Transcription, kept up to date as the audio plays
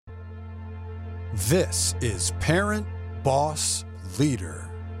This is Parent, Boss, Leader.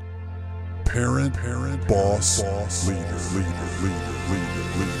 Parent, boss, leader.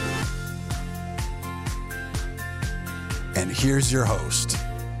 And here's your host.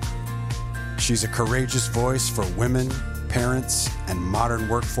 She's a courageous voice for women, parents, and modern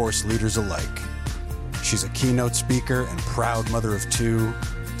workforce leaders alike. She's a keynote speaker and proud mother of two,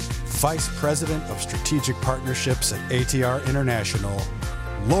 Vice President of Strategic Partnerships at ATR International,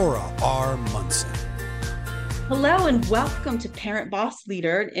 Laura R Munson. Hello and welcome to Parent Boss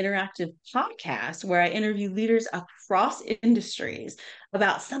Leader, an interactive podcast where I interview leaders across industries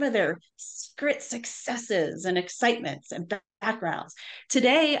about some of their secret successes and excitements and backgrounds.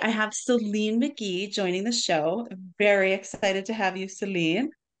 Today, I have Celine McGee joining the show. I'm very excited to have you,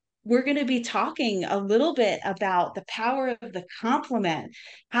 Celine. We're going to be talking a little bit about the power of the compliment,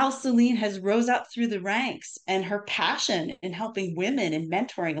 how Celine has rose up through the ranks and her passion in helping women and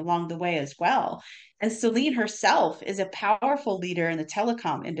mentoring along the way as well. And Celine herself is a powerful leader in the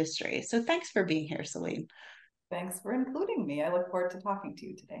telecom industry. So thanks for being here, Celine. Thanks for including me. I look forward to talking to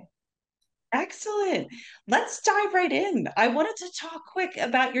you today. Excellent. Let's dive right in. I wanted to talk quick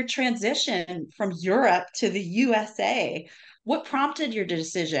about your transition from Europe to the USA. What prompted your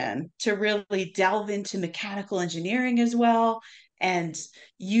decision to really delve into mechanical engineering as well, and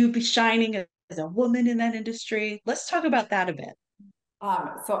you be shining as a woman in that industry? Let's talk about that a bit.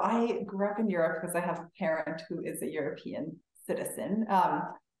 So I grew up in Europe because I have a parent who is a European citizen.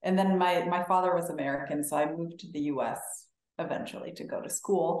 And then my father was American, so I moved to the US eventually to go to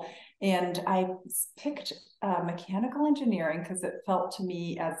school. And I picked mechanical engineering because it felt to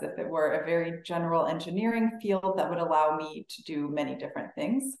me as if it were a very general engineering field that would allow me to do many different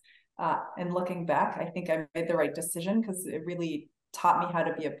things. And looking back, I think I made the right decision because it really taught me how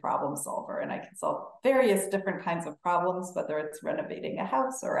to be a problem solver, and I can solve various different kinds of problems, whether it's renovating a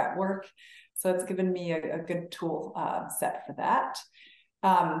house or at work. So it's given me a good tool set for that.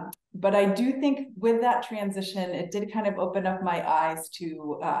 But I do think with that transition, it did kind of open up my eyes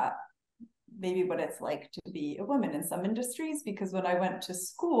to maybe what it's like to be a woman in some industries, because when I went to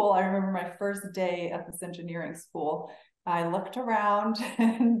school, I remember my first day at this engineering school, I looked around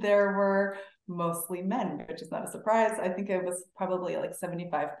and there were mostly men, which is not a surprise. I think it was probably like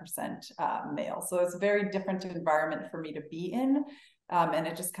 75% male. So it's a very different environment for me to be in. And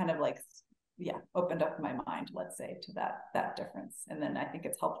it just kind of like, opened up my mind, let's say, to that difference. And then I think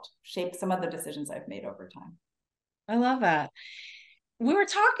it's helped shape some of the decisions I've made over time. I love that. We were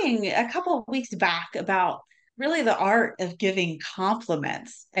talking a couple of weeks back about really the art of giving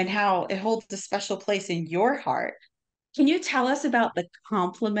compliments and how it holds a special place in your heart. Can you tell us about the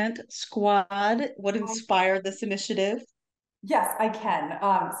Compliment Squad? What inspired this initiative? Yes, I can.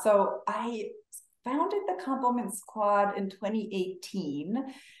 So I founded the Compliment Squad in 2018.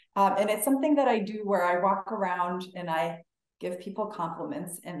 And it's something that I do where I walk around and I give people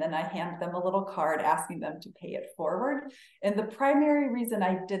compliments, and then I hand them a little card asking them to pay it forward. And the primary reason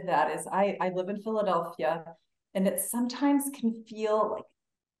I did that is I live in Philadelphia, and it sometimes can feel like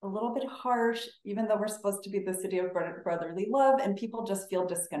a little bit harsh, even though we're supposed to be the city of brotherly love, and people just feel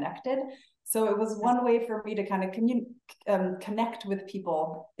disconnected. So it was one way for me to kind of connect with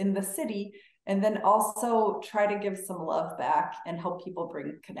people in the city, and then also try to give some love back and help people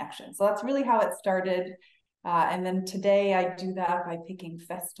bring connection. So that's really how it started. And then today I do that by picking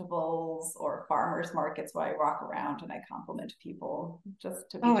festivals or farmers markets where I walk around and I compliment people just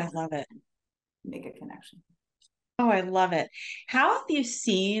to I love it. Make a connection. Oh, I love it. How have you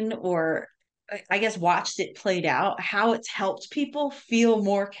seen, or I guess watched it played out, how it's helped people feel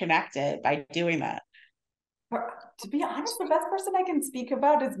more connected by doing that? To be honest, the best person I can speak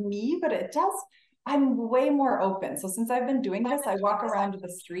about is me, but I'm way more open. So since I've been doing this, I walk around the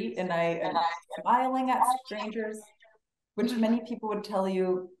street and I am smiling at strangers, which many people would tell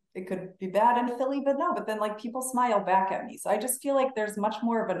you it could be bad in Philly, but no, but then like people smile back at me. So I just feel like there's much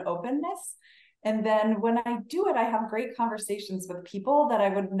more of an openness. And then when I do it, I have great conversations with people that I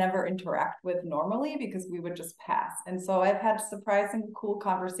would never interact with normally because we would just pass. And so I've had surprising, cool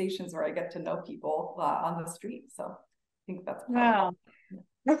conversations where I get to know people on the street. So I think that's Wow.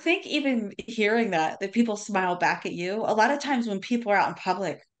 I think even hearing that people smile back at you, a lot of times when people are out in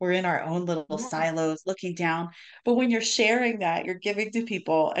public, we're in our own little silos looking down. But when you're sharing that, you're giving to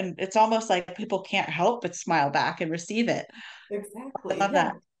people, and it's almost like people can't help but smile back and receive it. Exactly. I love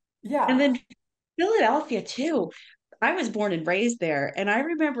that. Yeah. And then Philadelphia too. I was born and raised there, and I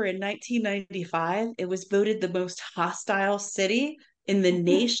remember in 1995, it was voted the most hostile city in the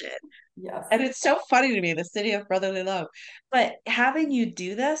nation. Yes. And it's so funny to me, the city of brotherly love. But having you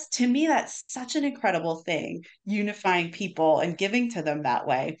do this, to me, that's such an incredible thing, unifying people and giving to them that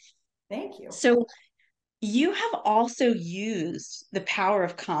way. Thank you. So you have also used the power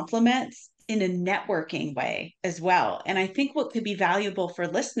of compliments in a networking way as well. And I think what could be valuable for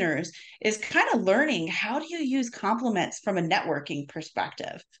listeners is kind of learning, how do you use compliments from a networking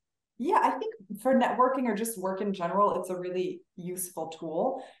perspective? Yeah, I think for networking or just work in general, it's a really useful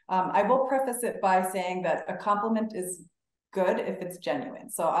tool. I will preface it by saying that a compliment is good if it's genuine.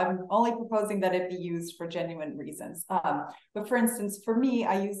 So I'm only proposing that it be used for genuine reasons. But for instance, for me,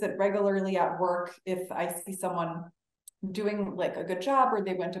 I use it regularly at work if I see someone doing like a good job or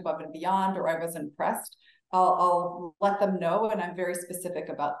they went above and beyond or I was impressed. I'll let them know, and I'm very specific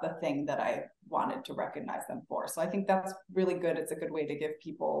about the thing that I wanted to recognize them for. So I think that's really good. It's a good way to give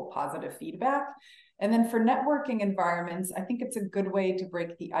people positive feedback. And then for networking environments, I think it's a good way to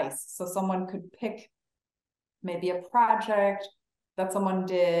break the ice. So someone could pick maybe a project that someone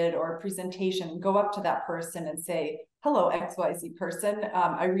did or a presentation, go up to that person and say, hello, XYZ person.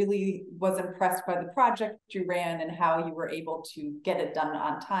 I really was impressed by the project you ran and how you were able to get it done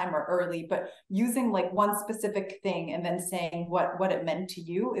on time or early, but using like one specific thing and then saying what it meant to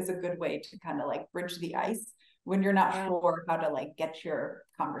you is a good way to kind of like bridge the ice when you're not sure how to like get your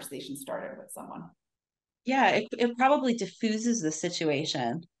conversation started with someone. Yeah, it probably diffuses the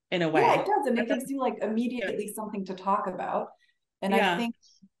situation in a Yeah, way. it does. And it gives you like Yeah. immediately something to talk about. And I Yeah. think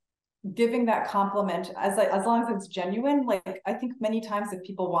giving that compliment as long as it's genuine, like I think many times if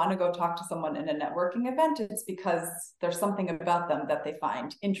people want to go talk to someone in a networking event, it's because there's something about them that they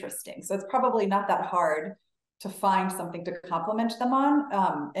find interesting. So it's probably not that hard to find something to compliment them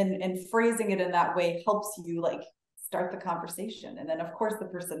on. And phrasing it in that way helps you like start the conversation. And then of course the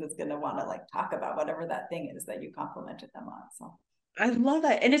person is going to want to like talk about whatever that thing is that you complimented them on. So I love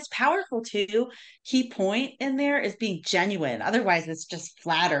that. And it's powerful too. Key point in there is being genuine. Otherwise, it's just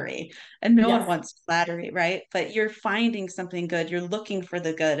flattery. And no one yes, wants flattery, right? But you're finding something good. You're looking for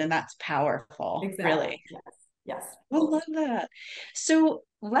the good. And that's powerful, exactly. really. Yes, yes, I love totally. that. So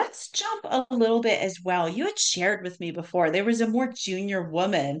let's jump a little bit as well. You had shared with me before there was a more junior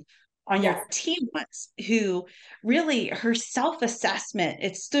woman on Yes. your team once who really her self-assessment,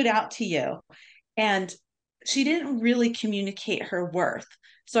 it stood out to you. And she didn't really communicate her worth.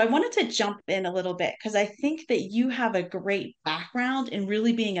 So I wanted to jump in a little bit because I think that you have a great background in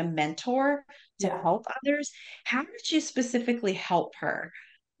really being a mentor to Yeah. help others. How did you specifically help her?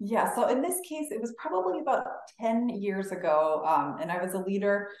 Yeah, so in this case, it was probably about 10 years ago. And I was a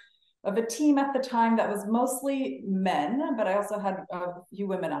leader of a team at the time that was mostly men, but I also had a few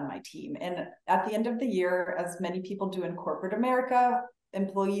women on my team. And at the end of the year, as many people do in corporate America,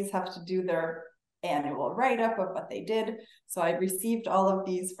 employees have to do their annual write-up of what they did. So I received all of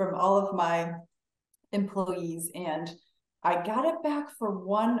these from all of my employees, and I got it back for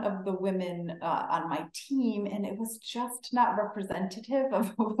one of the women on my team, and it was just not representative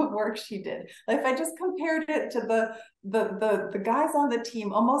of the work she did. Like if I just compared it to the guys on the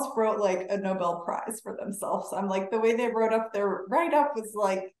team, almost wrote like a Nobel Prize for themselves. I'm like, the way they wrote up their write up was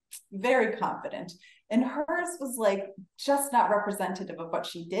like very confident, and hers was like just not representative of what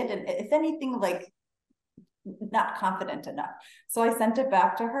she did, and if anything, like not confident enough. So I sent it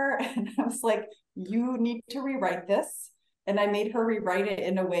back to her and I was like, you need to rewrite this. And I made her rewrite it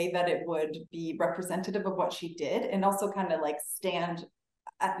in a way that it would be representative of what she did and also kind of like stand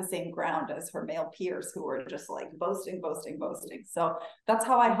at the same ground as her male peers who were just like boasting, boasting, boasting. So that's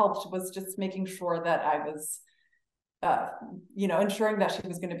how I helped, was just making sure that I was, ensuring that she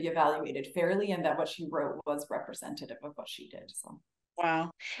was going to be evaluated fairly and that what she wrote was representative of what she did. So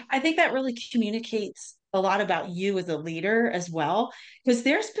Wow. I think that really communicates a lot about you as a leader as well, because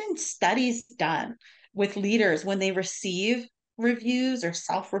there's been studies done with leaders when they receive reviews or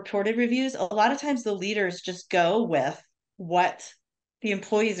self-reported reviews. A lot of times the leaders just go with what the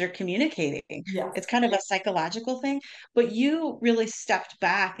employees are communicating. yes. It's kind of a psychological thing, but you really stepped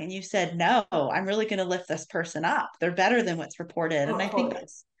back and you said, no, I'm really going to lift this person up. They're better than what's reported. And Oh, I think totally.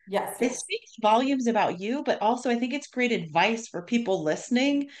 Yes, it yes. speaks volumes about you, but also I think it's great advice for people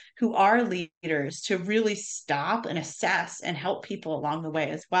listening who are leaders to really stop and assess and help people along the way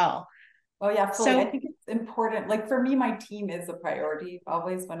as well. Oh yeah, fully. I So, think it's important. Like for me, my team is a priority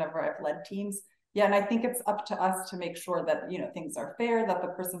always whenever I've led teams. Yeah, and I think it's up to us to make sure that, things are fair, that the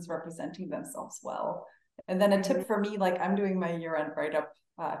person's representing themselves well. And then a mhm. tip for me, like I'm doing my year-end write-up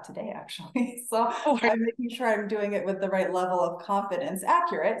today actually. So Oh, I'm making sure I'm doing it with the right level of confidence,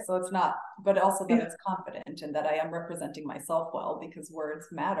 accurate. So it's not, but also that yeah. it's confident and that I am representing myself well, because words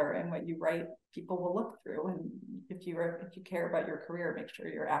matter and what you write, people will look through. And if you care about your career, make sure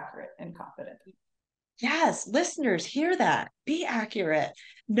you're accurate and confident. Yes, listeners, hear that. Be accurate.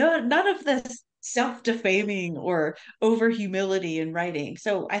 No, none of this self-defaming or over humility in writing.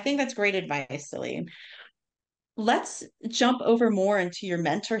 So I think that's great advice, Celine. Let's jump over more into your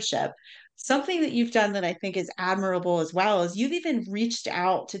mentorship. Something that you've done that I think is admirable as well is you've even reached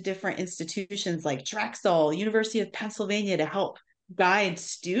out to different institutions like Drexel, University of Pennsylvania to help guide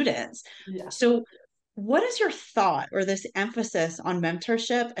students. Yeah. So, what is your thought or this emphasis on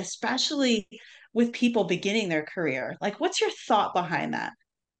mentorship, especially with people beginning their career? Like, what's your thought behind that?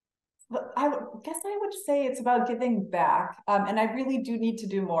 But guess I would say it's about giving back. And I really do need to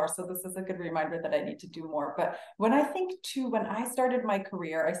do more. So this is a good reminder that I need to do more. But when I think too, when I started my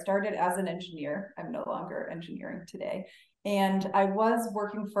career, I started as an engineer. I'm no longer engineering today. And I was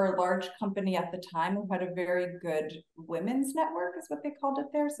working for a large company at the time who had a very good women's network, is what they called it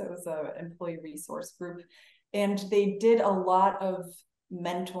there. So it was an employee resource group. And they did a lot of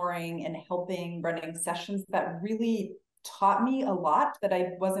mentoring and helping running sessions that really taught me a lot that I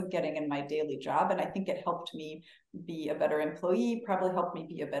wasn't getting in my daily job. And I think it helped me be a better employee, probably helped me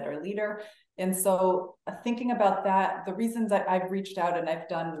be a better leader. And so thinking about that, the reasons I've reached out and I've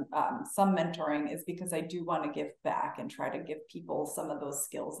done some mentoring is because I do want to give back and try to give people some of those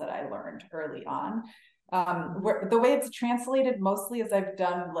skills that I learned early on. The way it's translated mostly is I've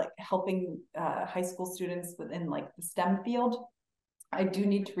done like helping high school students within like the STEM field. I do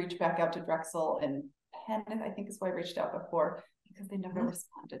need to reach back out to Drexel and Penn, I think is why I reached out before, because they never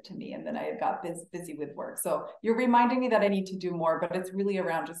responded to me. And then I got busy with work. So you're reminding me that I need to do more, but it's really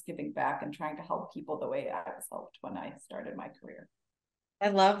around just giving back and trying to help people the way I was helped when I started my career. I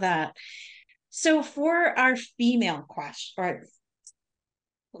love that. So for our female question, or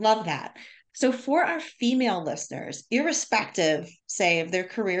love that. So for our female listeners, irrespective, say, of their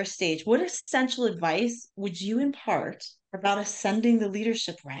career stage, what essential advice would you impart about ascending the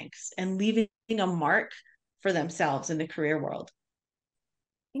leadership ranks and leaving a mark for themselves in the career world?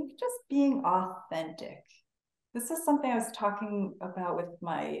 I think just being authentic. This is something I was talking about with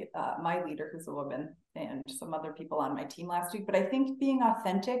my my leader, who's a woman, and some other people on my team last week. But I think being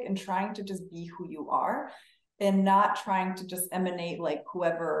authentic and trying to just be who you are and not trying to just emanate like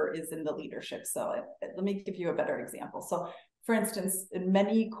whoever is in the leadership. So let me give you a better example. So for instance, in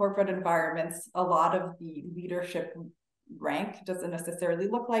many corporate environments, a lot of the leadership rank doesn't necessarily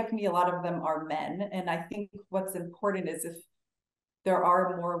look like me. A lot of them are men. And I think what's important is if there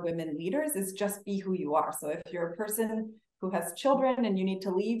are more women leaders, is just be who you are. So if you're a person who has children and you need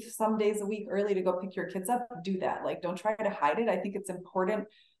to leave some days a week early to go pick your kids up, do that. Like, don't try to hide it. I think it's important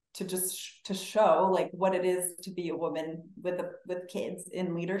to just to show like what it is to be a woman with kids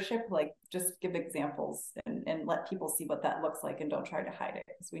in leadership. Like, just give examples and let people see what that looks like, and don't try to hide it,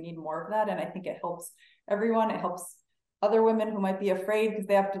 because we need more of that. And I think it helps everyone. It helps other women who might be afraid because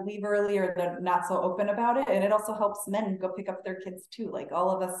they have to leave early or they're not so open about it. And it also helps men go pick up their kids too. Like, all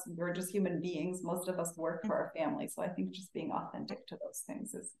of us, we're just human beings. Most of us work for our family. So I think just being authentic to those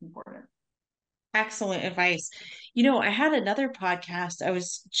things is important. Excellent advice. You know, I had another podcast. I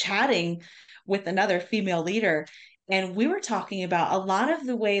was chatting with another female leader, and we were talking about a lot of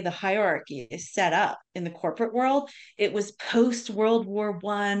the way the hierarchy is set up in the corporate world. It was post World War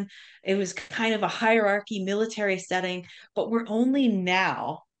One. It was kind of a hierarchy military setting, but we're only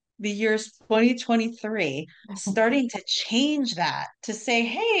now, the year's 2023, starting to change that to say,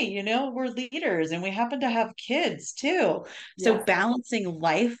 hey, you know, we're leaders and we happen to have kids too. So Yes. balancing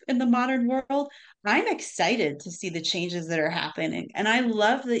life in the modern world, I'm excited to see the changes that are happening. And I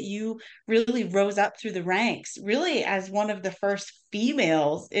love that you really rose up through the ranks, really as one of the first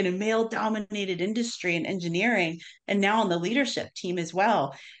females in a male dominated industry in engineering, and now on the leadership team as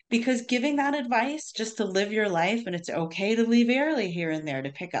well. Because giving that advice just to live your life, and it's okay to leave early here and there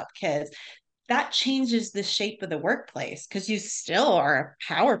to pick up kids, that changes the shape of the workplace, because you still are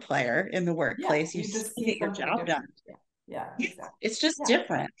a power player in the Yeah. workplace. You You just still see get your something job done. different. Yeah. Yeah, exactly. It's just Yeah.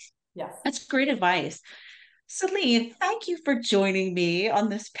 different. Yes. That's great advice. Celine, thank you for joining me on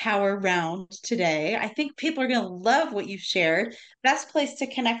this power round today. I think people are going to love what you've shared. Best place to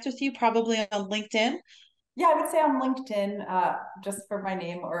connect with you, probably on LinkedIn. Yeah, I would say on LinkedIn, just for my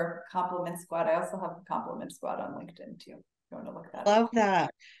name, or Compliment Squad. I also have a Compliment Squad on LinkedIn too, if you want to look that Love up.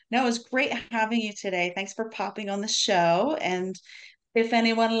 that. No, it was great having you today. Thanks for popping on the show. And if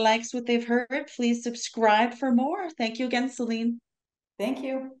anyone likes what they've heard, please subscribe for more. Thank you again, Celine. Thank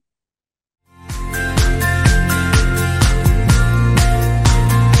you.